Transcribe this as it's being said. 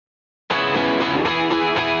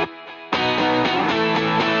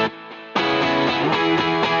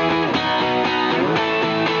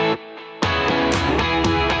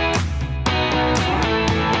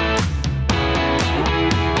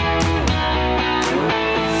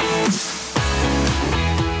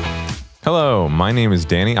my name is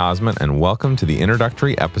Danny Ozment, and welcome to the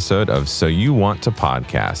introductory episode of So You Want to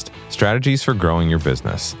Podcast, Strategies for Growing Your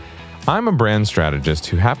Business. I'm a brand strategist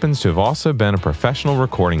who happens to have also been a professional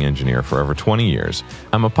recording engineer for over 20 years.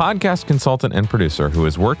 I'm a podcast consultant and producer who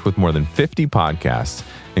has worked with more than 50 podcasts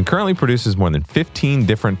and currently produces more than 15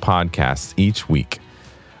 different podcasts each week.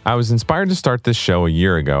 I was inspired to start this show a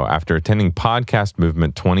year ago after attending Podcast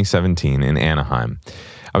Movement 2017 in Anaheim.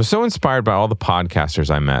 I was so inspired by all the podcasters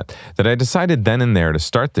I met that I decided then and there to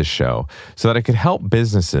start this show so that I could help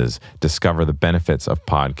businesses discover the benefits of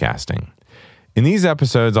podcasting. In these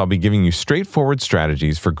episodes, I'll be giving you straightforward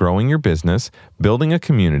strategies for growing your business, building a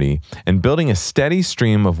community, and building a steady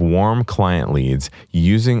stream of warm client leads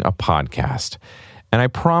using a podcast. And I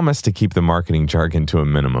promise to keep the marketing jargon to a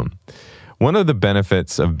minimum. One of the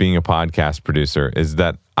benefits of being a podcast producer is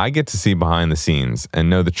that I get to see behind the scenes and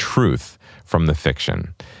know the truth from the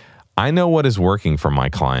fiction. I know what is working for my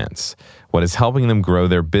clients, what is helping them grow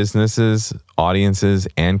their businesses, audiences,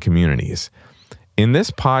 and communities. In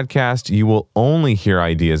this podcast, you will only hear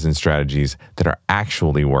ideas and strategies that are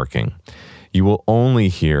actually working. You will only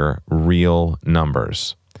hear real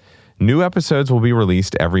numbers. New episodes will be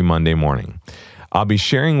released every Monday morning. I'll be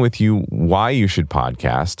sharing with you why you should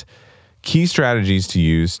podcast, key strategies to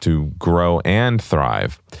use to grow and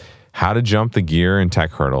thrive, how to jump the gear and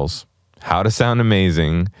tech hurdles, how to sound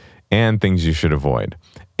amazing, and things you should avoid.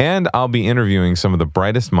 And I'll be interviewing some of the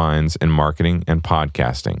brightest minds in marketing and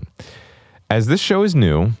podcasting. As this show is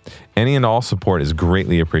new, any and all support is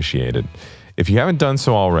greatly appreciated. If you haven't done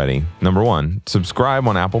so already, number one, subscribe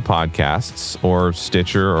on Apple Podcasts or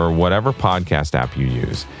Stitcher or whatever podcast app you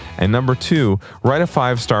use. And number two, write a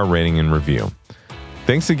 5-star rating and review.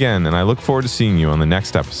 Thanks again, and I look forward to seeing you on the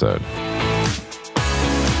next episode.